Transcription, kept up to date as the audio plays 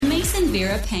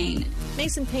Vera Paine.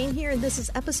 Mason Paine here, and this is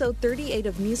episode 38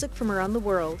 of Music from Around the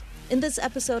World. In this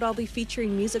episode, I'll be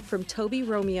featuring music from Toby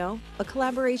Romeo, a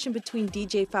collaboration between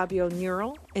DJ Fabio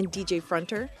Neural and DJ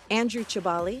Fronter, Andrew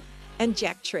Chabali, and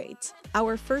Jack Trades.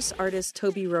 Our first artist,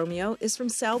 Toby Romeo, is from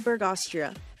Salzburg,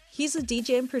 Austria. He's a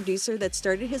DJ and producer that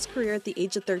started his career at the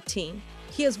age of 13.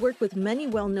 He has worked with many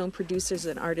well-known producers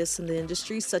and artists in the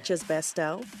industry such as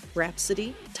Bastel,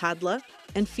 Rhapsody, Tadla,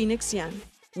 and Phoenix Yen.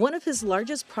 One of his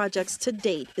largest projects to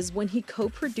date is when he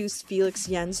co-produced Felix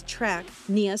Yen's track,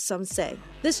 Nia Samse.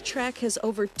 This track has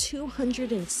over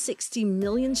 260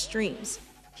 million streams.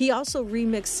 He also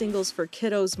remixed singles for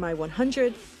Kiddo's My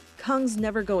 100, Kung's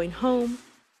Never Going Home,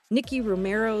 Nicky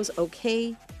Romero's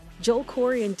OK, Joel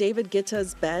Corey and David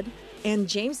Guetta's Bed, and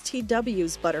James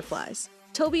T.W.'s Butterflies.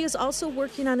 Toby is also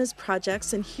working on his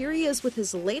projects, and here he is with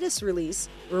his latest release,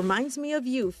 Reminds Me of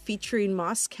You, featuring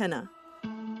Moss Kenna.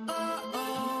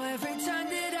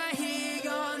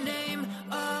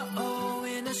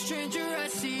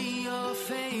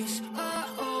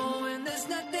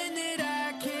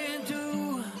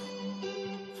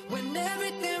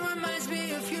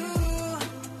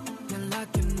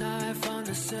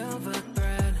 Silver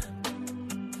thread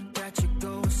that you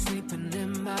go sleeping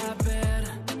in my bed.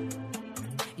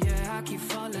 Yeah, I keep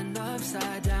falling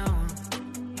upside down.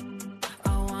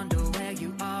 I wonder where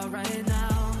you are right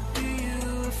now. Do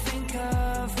you think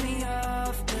of me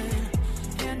often?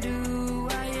 And do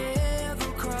I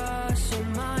ever cross your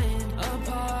mind? A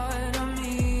part of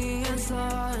me is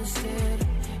lost it.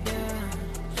 Yeah,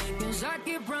 'cause I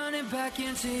keep running back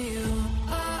into you.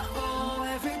 Uh-oh,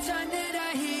 every time that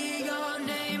I hear your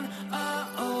name.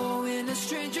 Uh-oh, in a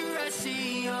stranger I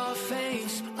see your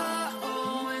face.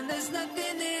 Uh-oh, and there's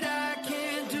nothing that I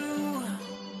can do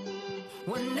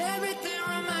when everything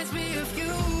reminds me of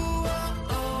you.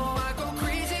 Uh-oh, I go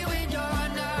crazy when you're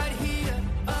not here.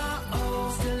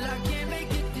 Uh-oh, still I can't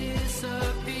make it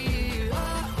disappear.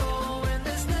 Uh-oh, and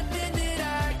there's nothing that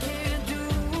I can do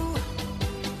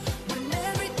when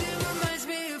everything reminds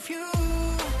me of you.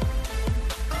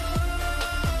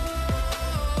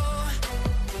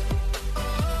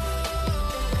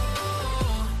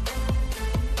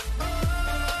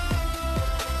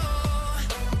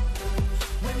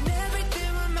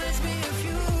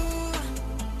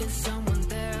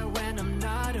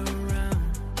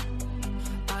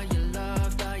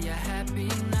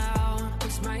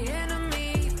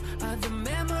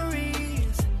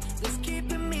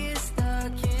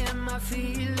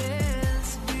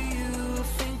 Feelings, do you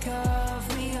think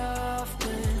of me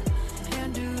often?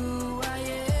 And do I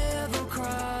ever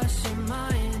cross your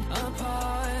mind? A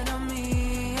part of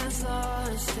me has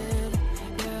lost it,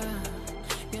 yeah.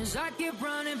 'Cause I keep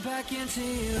running back into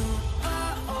you.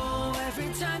 Uh-oh,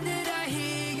 every time that I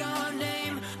hear your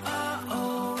name.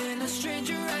 Uh-oh, in a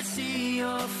stranger I see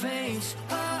your face.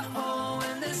 Uh-oh,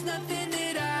 and there's nothing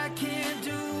that I can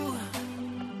do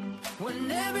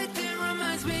when everything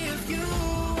reminds me of you.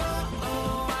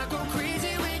 Uh-oh, I go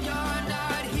crazy when you're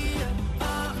not here.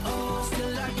 Uh-oh,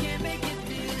 still I can't make it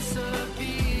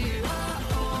disappear.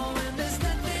 Uh-oh, and there's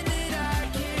nothing that I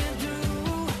can do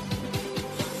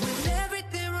when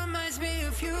everything reminds me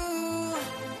of you.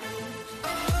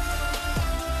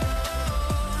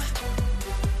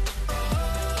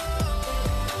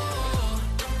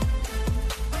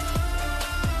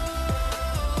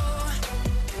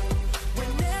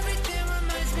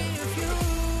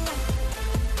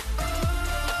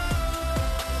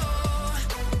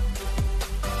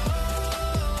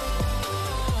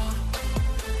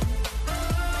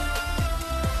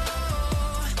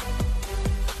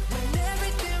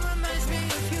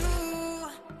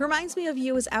 Reminds Me of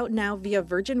You is out now via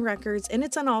Virgin Records, and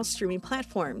it's on all streaming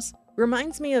platforms.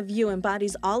 Reminds Me of You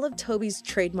embodies all of Toby's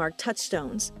trademark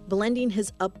touchstones. Blending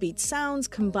his upbeat sounds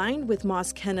combined with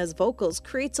Moss Kenna's vocals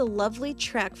creates a lovely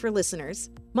track for listeners.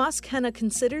 Moss Kenna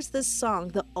considers this song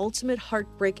the ultimate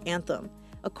heartbreak anthem.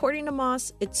 According to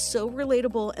Moss, it's so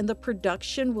relatable and the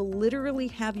production will literally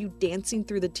have you dancing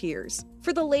through the tears.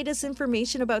 For the latest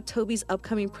information about Toby's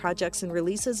upcoming projects and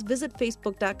releases, visit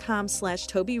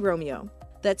facebook.com/TobyRomeo.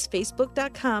 That's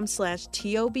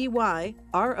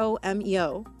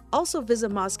facebook.com/TobyRomeo. Also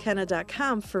visit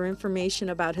mosskenna.com for information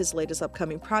about his latest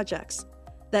upcoming projects.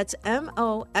 That's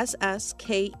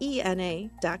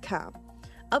MOSSKENA.com.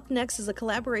 Up next is a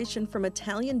collaboration from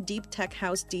Italian deep tech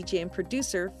house DJ and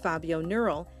producer Fabio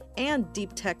Neural and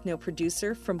deep techno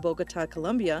producer from Bogota,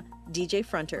 Colombia, DJ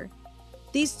Fronter.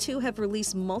 These two have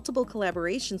released multiple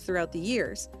collaborations throughout the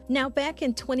years. Now, back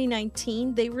in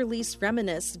 2019, they released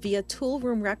Reminisce via Tool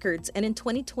Room Records, and in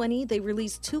 2020, they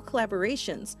released two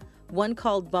collaborations, one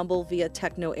called Bumble via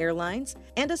Techno Airlines,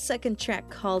 and a second track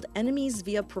called Enemies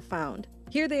via Profound.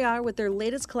 Here they are with their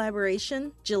latest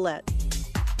collaboration, Gillette.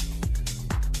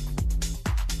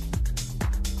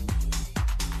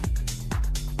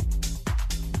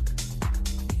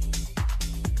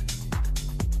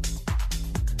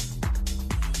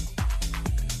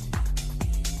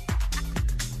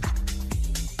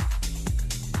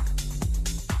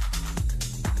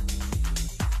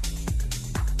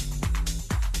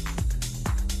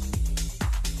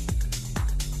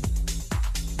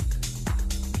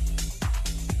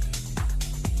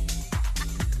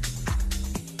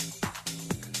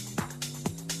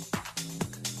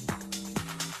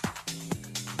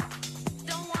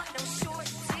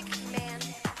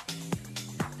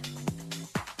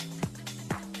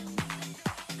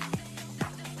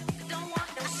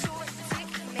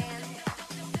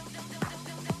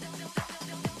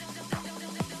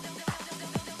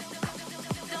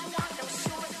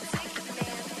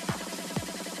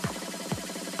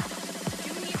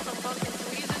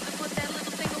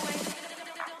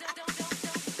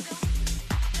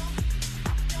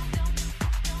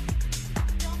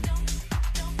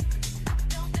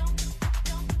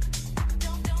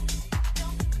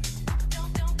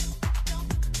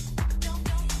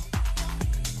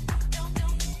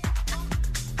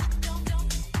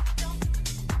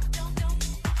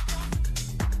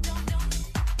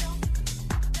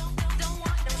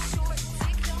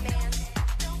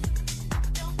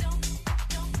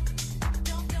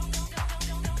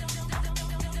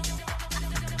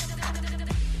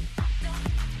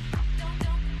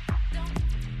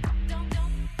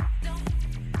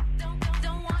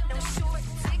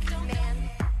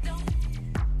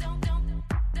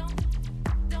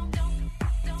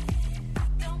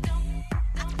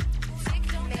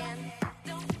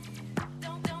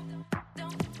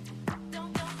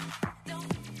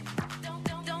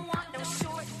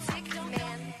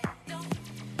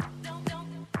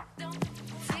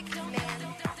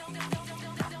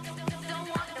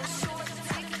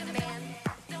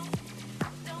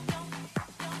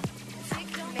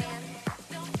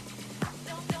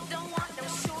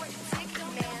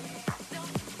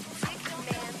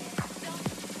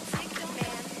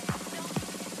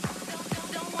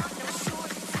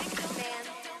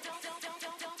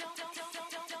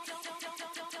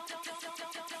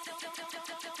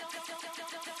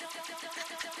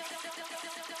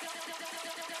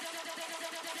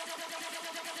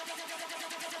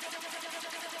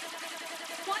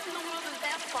 What in the world is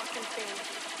that fucking thing?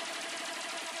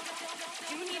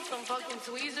 Do you need some fucking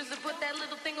tweezers to put that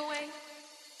little thing away?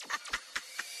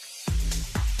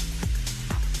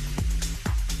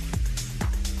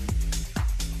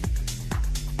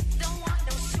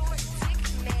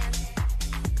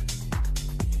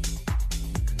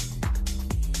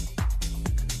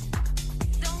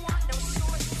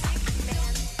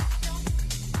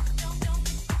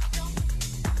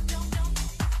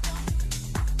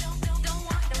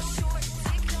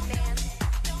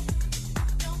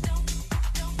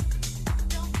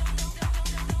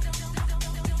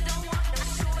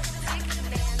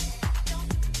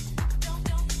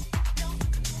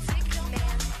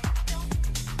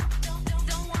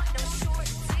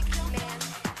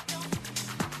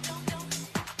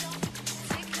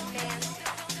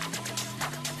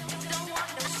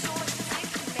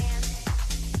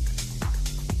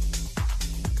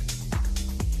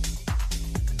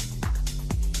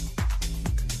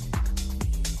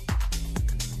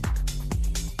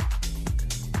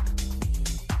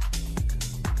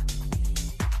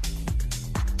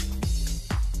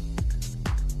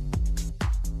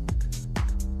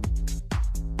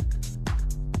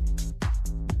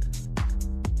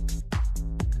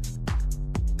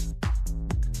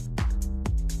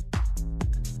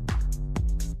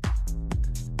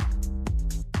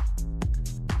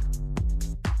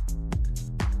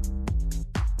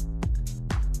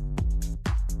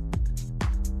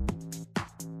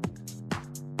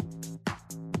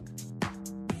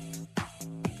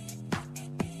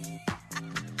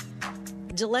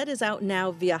 Gillette is out now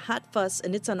via Hot Fuss,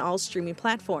 and it's on all streaming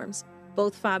platforms.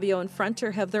 Both Fabio and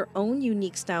Fronter have their own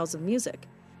unique styles of music.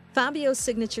 Fabio's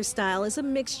signature style is a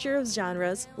mixture of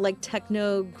genres like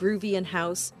techno, groovy, and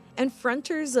house, and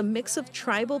Fronter's a mix of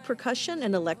tribal percussion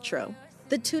and electro.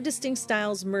 The two distinct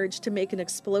styles merge to make an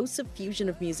explosive fusion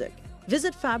of music.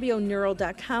 Visit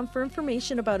FabioNeural.com for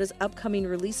information about his upcoming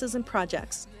releases and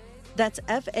projects. That's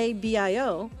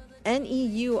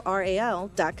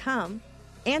FabioNeural.com,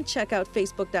 and check out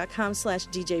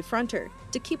Facebook.com/DJ Fronter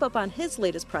to keep up on his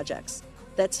latest projects.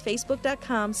 That's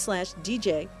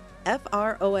Facebook.com/DJ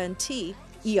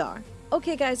FRONTER.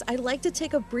 Okay guys, I'd like to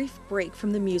take a brief break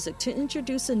from the music to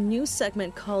introduce a new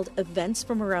segment called Events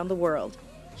from Around the World.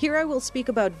 Here I will speak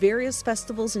about various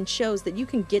festivals and shows that you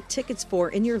can get tickets for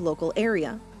in your local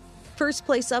area. First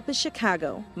place up is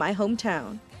Chicago, my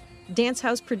hometown. Dance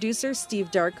House producer Steve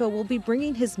Darko will be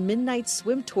bringing his Midnight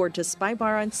Swim tour to Spy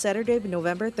Bar on Saturday,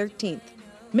 November 13th.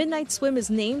 Midnight Swim is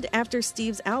named after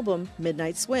Steve's album,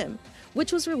 Midnight Swim,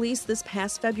 which was released this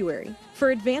past February.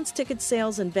 For advance ticket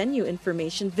sales and venue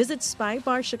information, visit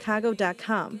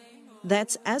spybarchicago.com.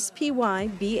 That's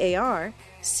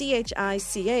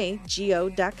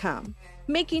SPYBARCHICAGO.com.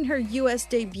 Making her U.S.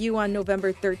 debut on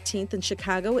November 13th in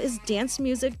Chicago is dance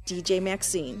music DJ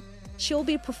Maxine. She'll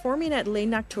be performing at Les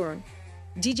Nocturnes.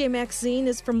 DJ Maxine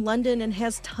is from London and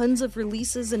has tons of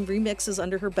releases and remixes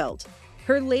under her belt.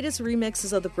 Her latest remix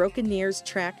is of the Broken Nears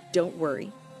track Don't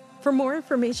Worry. For more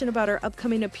information about our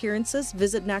upcoming appearances,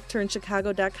 visit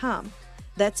nocturnechicago.com.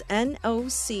 That's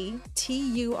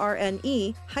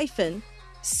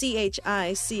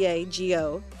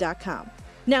NOCTURNE-CHICAGO.com.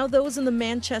 Now those in the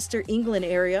Manchester, England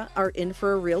area are in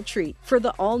for a real treat for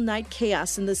the all-night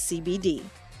chaos in the CBD.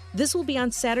 This will be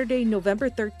on Saturday, November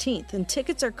 13th, and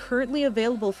tickets are currently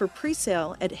available for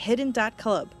pre-sale at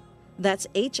hidden.club. That's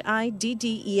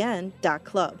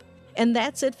HIDDEN.club. And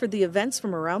that's it for the events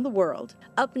from around the world.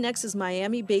 Up next is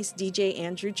Miami-based DJ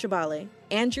Andrew Chibale.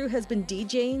 Andrew has been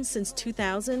DJing since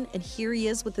 2000, and here he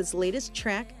is with his latest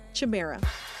track, Chimera.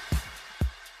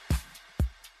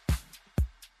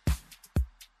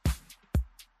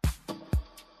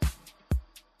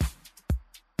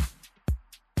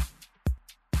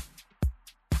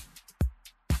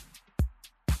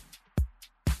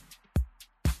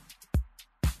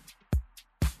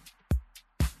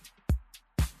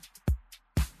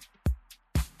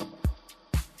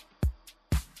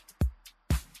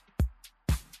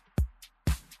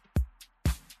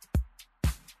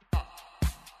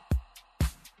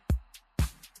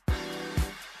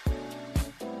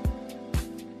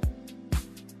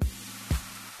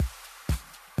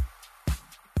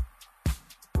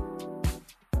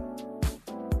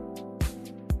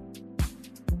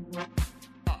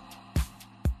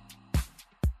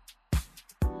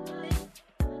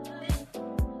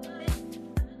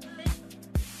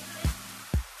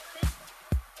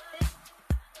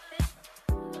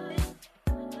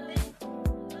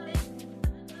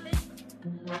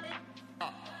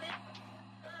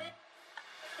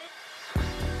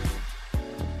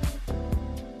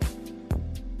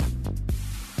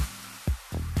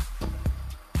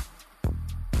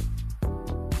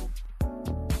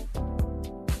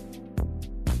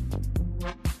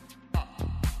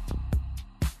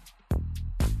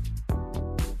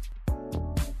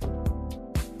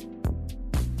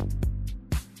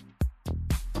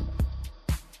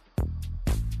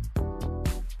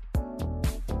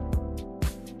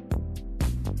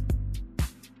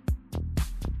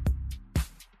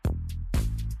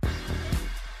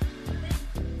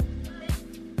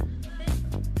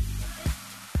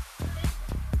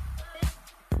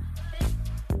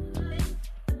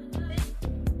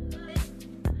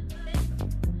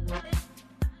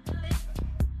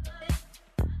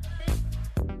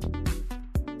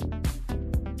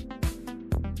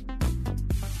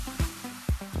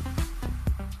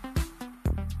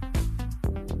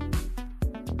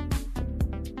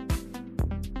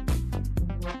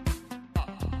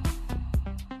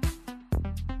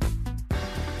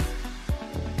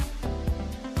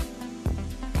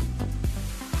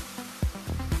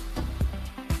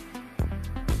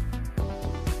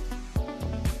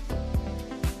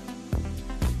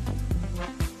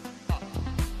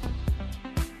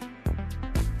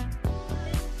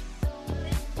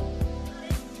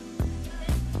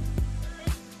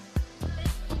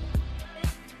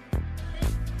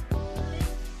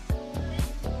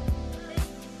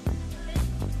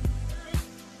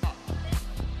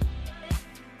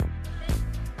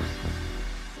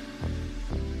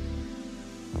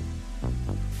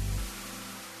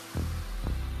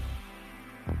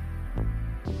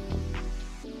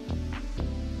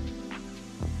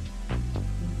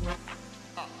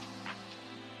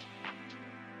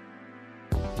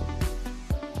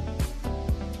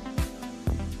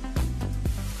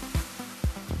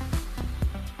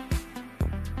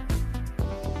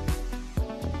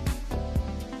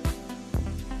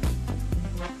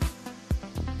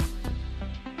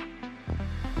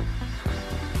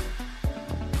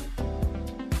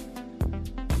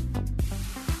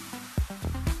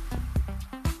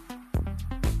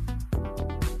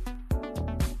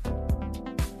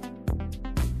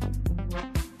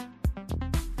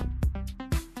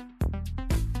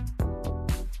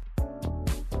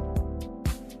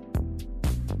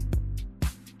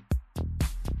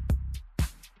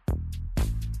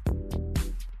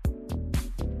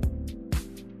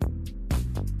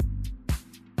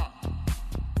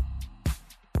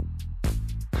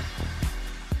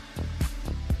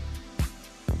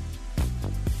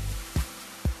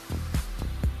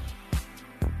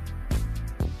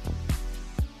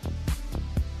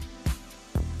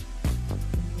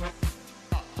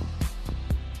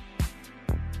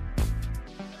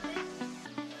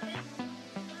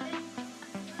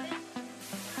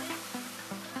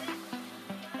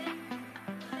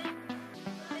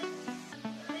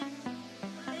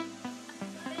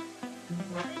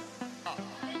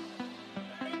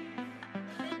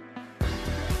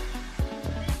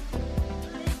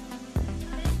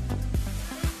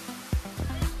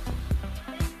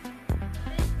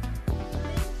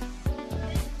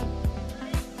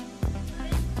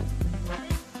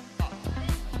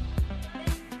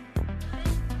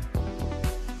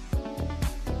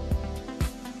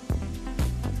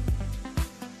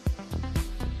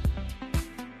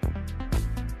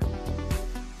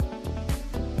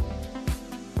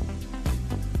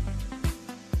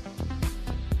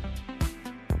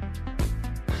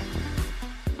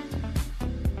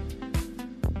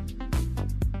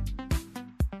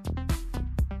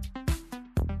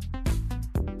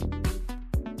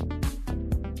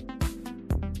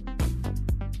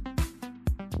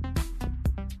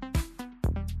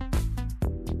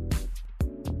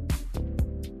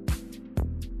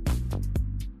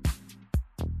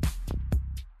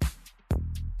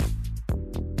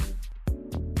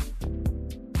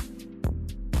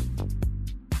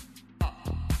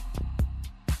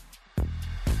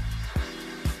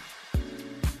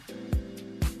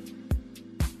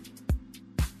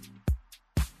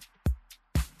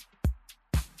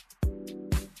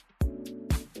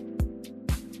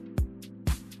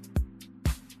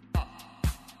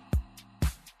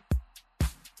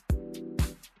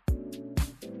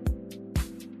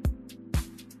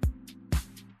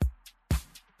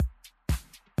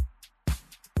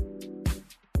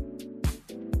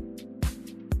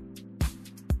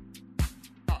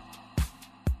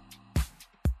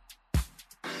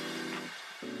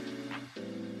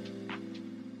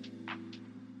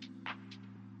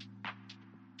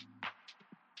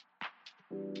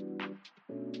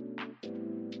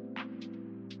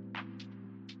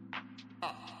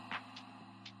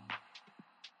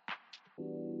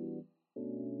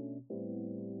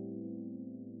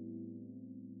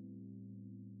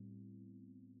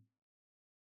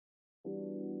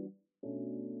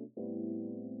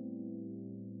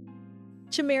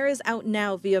 Chimera is out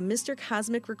now via Mr.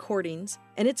 Cosmic Recordings,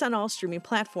 and it's on all streaming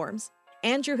platforms.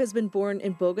 Andrew has been born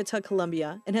in Bogota,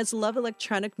 Colombia, and has loved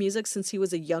electronic music since he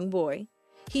was a young boy.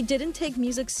 He didn't take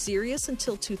music serious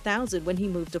until 2000 when he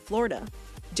moved to Florida.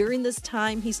 During this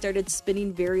time, he started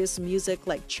spinning various music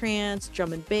like trance,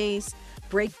 drum and bass,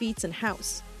 breakbeats, and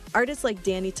house. Artists like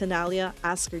Danny Tenaglia,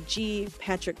 Oscar G,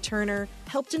 Patrick Turner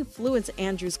helped influence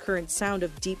Andrew's current sound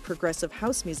of deep progressive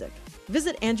house music.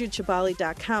 Visit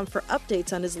andrewchibale.com for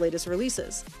updates on his latest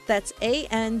releases. That's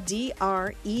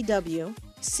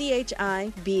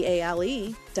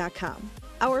AndrewChibale.com.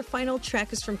 Our final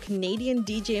track is from Canadian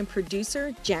DJ and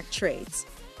producer Jack Trades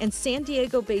and San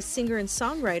Diego-based singer and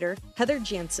songwriter Heather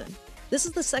Jansen. This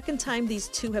is the second time these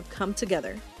two have come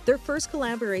together. Their first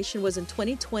collaboration was in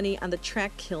 2020 on the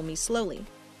track Kill Me Slowly.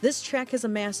 This track has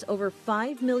amassed over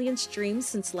 5 million streams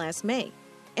since last May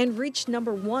and reached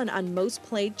 #1 on most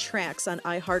played tracks on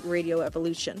iHeartRadio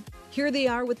Evolution. Here they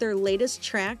are with their latest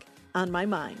track, On My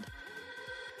Mind.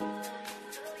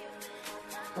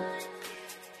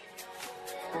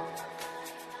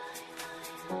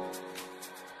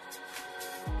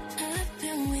 I've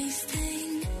been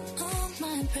wasting all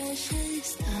my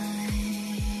precious time,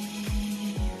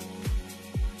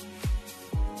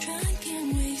 drunk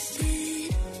and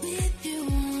wasted with you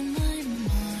on my mind.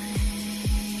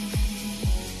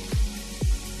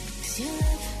 'Cause your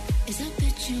love is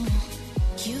habitual,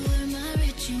 you are my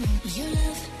ritual. Your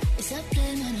love is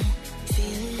subliminal,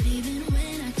 feel it even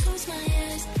when I close my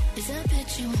eyes. It's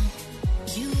habitual,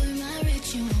 you are my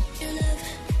ritual. Your love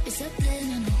is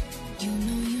subliminal, you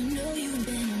know you've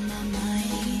been on my mind.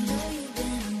 You know you've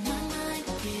been on my mind,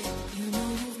 yeah. You know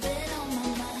you've been on my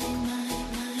mind, mind,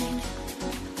 mind. You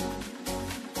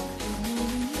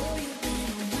know you've been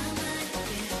on my mind,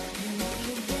 yeah. You know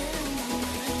you've been on my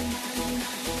mind, mind,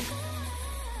 mind.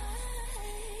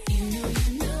 You know my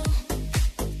mind, my mind. You know my mind,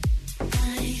 my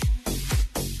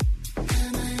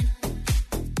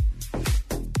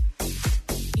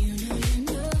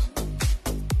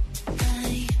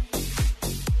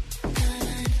mind. You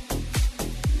know you've been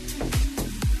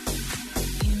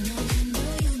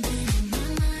on my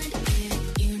mind, yeah.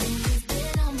 You know you've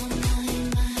been on my mind,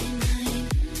 mind, mind.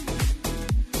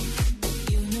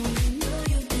 You know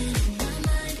you've been on my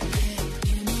mind, yeah.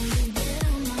 You know you've been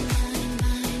on my mind,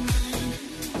 mind, mind.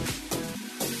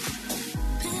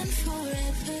 Been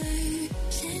forever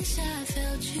since I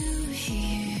felt you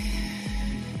here.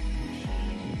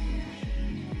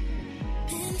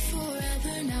 Been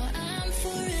forever, now I'm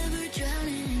forever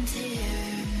drowning in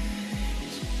tears.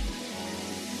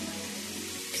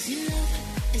 'Cause your love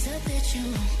is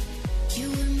habitual, you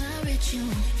are my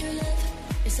ritual. Your love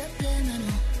is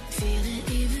subliminal, feel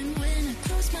it even when I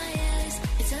close my eyes.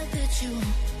 It's habitual,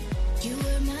 you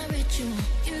are my ritual.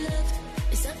 Your love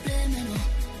is subliminal,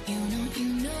 you know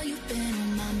you've been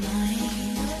on my mind.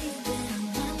 You know you've been on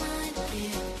my mind,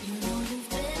 yeah. You know you've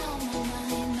been on my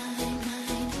mind, mind, mind. You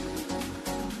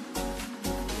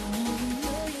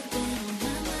know you've been on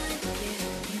my mind,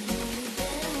 yeah. You know you've been on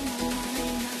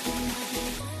my mind, mind, mind.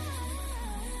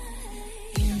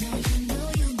 You know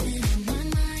you've been on my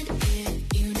mind, yeah.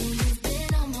 You know you've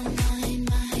been on my mind,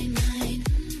 mind, mind.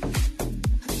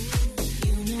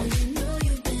 You know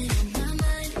you've been on my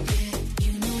mind, yeah. You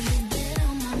know you've been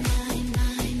on my mind,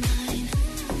 mind, mind.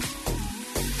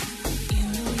 You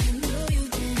know you've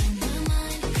been on my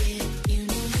mind, yeah. You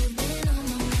know you've been on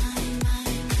my mind,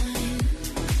 mind, mind.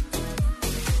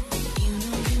 You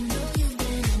know you've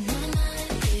been on my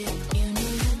mind, yeah. You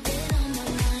know you've been on my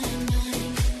mind,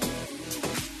 mind.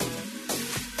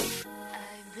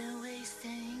 I've been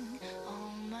wasting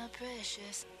all my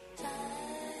precious time.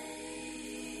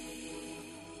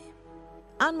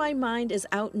 On My Mind is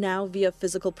out now via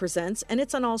Physical Presents, and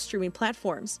it's on all streaming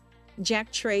platforms.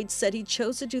 Jack Trades said he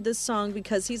chose to do this song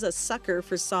because he's a sucker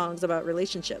for songs about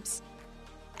relationships.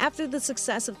 After the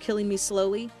success of Killing Me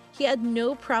Slowly, he had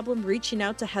no problem reaching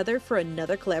out to Heather for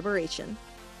another collaboration.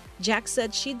 Jack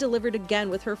said she delivered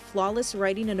again with her flawless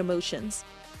writing and emotions.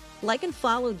 Like and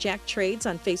follow Jack Trades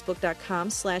on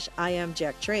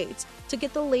Facebook.com/IamJackTrades to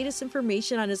get the latest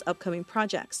information on his upcoming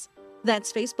projects.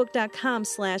 That's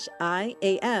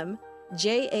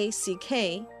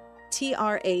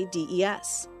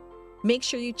Facebook.com/IamJackTrades. Make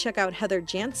sure you check out Heather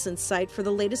Jansen's site for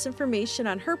the latest information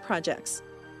on her projects.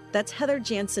 That's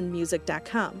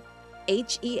HeatherJansenMusic.com.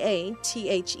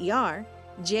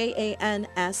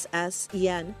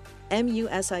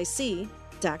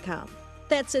 HeatherJansenMusic.com.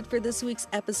 That's it for this week's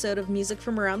episode of Music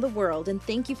from Around the World, and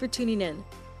thank you for tuning in.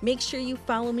 Make sure you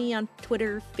follow me on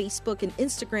Twitter, Facebook, and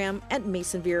Instagram at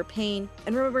Mason Vera Paine.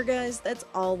 And remember, guys, that's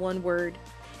all one word.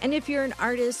 And if you're an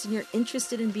artist and you're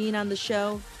interested in being on the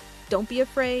show, Don't be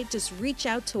afraid. Just reach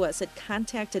out to us at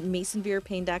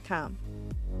contact@masonverapaine.com.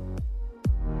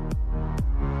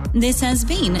 This has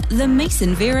been the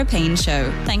Mason Vera Paine Show.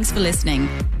 Thanks for listening.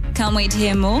 Can't wait to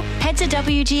hear more? Head to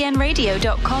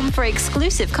WGNradio.com for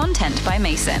exclusive content by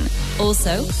Mason.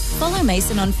 Also, follow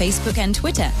Mason on Facebook and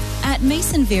Twitter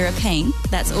 @Mason Vera Paine,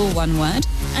 that's all one word,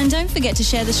 and don't forget to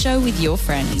share the show with your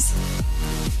friends.